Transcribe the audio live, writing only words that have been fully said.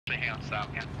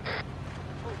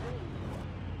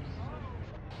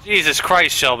Jesus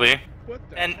Christ, Shelby. What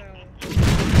the And hell?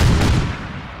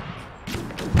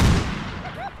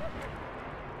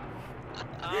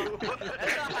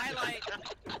 That's a highlight.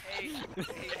 Hey,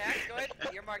 Hack, go ahead.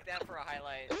 Earmark that for a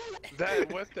highlight.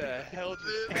 What the hell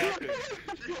just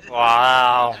happened?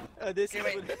 wow. This Okay,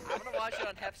 is wait. I'm gonna watch it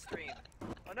on Hef's stream.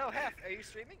 Oh no, Hef, are you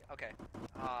streaming? Okay.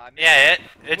 Yeah,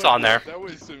 it's on there. That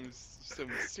was some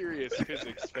serious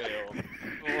physics fail.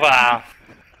 Wow.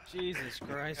 Jesus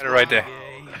Christ. Got it right there.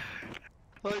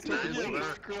 I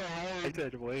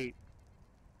said wait.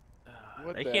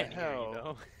 What They the can't hell? hear you,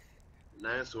 though.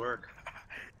 Nice work.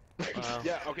 Wow.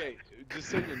 Yeah, okay, just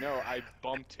so you know, I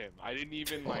bumped him. I didn't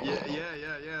even, like...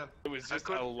 Yeah. It was just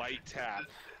a light tap.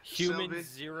 Human Shelby.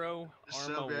 0,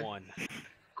 Shelby. Arma 1.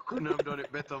 Couldn't have done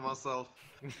it better myself.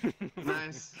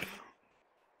 Nice.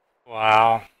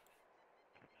 Wow.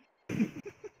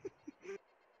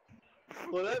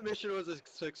 Well, that mission was a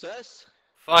success.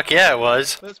 Fuck yeah, it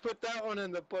was. Let's put that one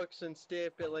in the books and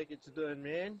stamp it like it's done,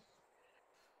 man.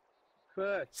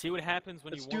 Fuck. See what happens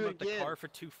when Let's you warm do up it the again. car for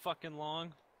too fucking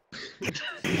long?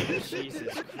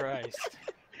 Jesus Christ.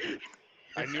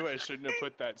 I knew I shouldn't have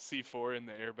put that C4 in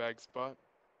the airbag spot.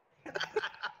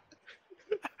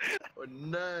 Oh,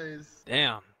 nice.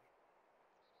 Damn.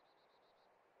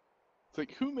 It's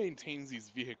like, who maintains these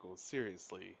vehicles?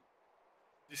 Seriously.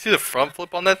 You see the front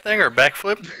flip on that thing, or back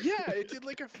flip? Yeah, it did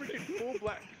like a freaking full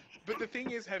black... But the thing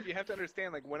is, you have to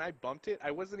understand, like, when I bumped it, I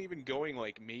wasn't even going,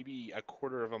 like, maybe a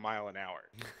quarter of a mile an hour.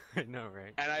 I know,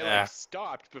 right? And I, like,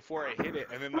 stopped before I hit it,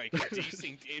 and then, like,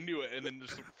 desynced into it, and then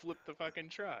just flipped the fucking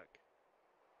truck.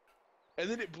 And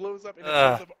then it blows up, and it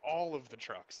blows up all of the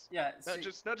trucks. Yeah, Not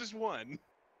just one.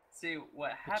 see,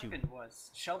 what happened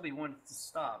was Shelby wanted to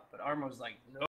stop, but Arma was like, no.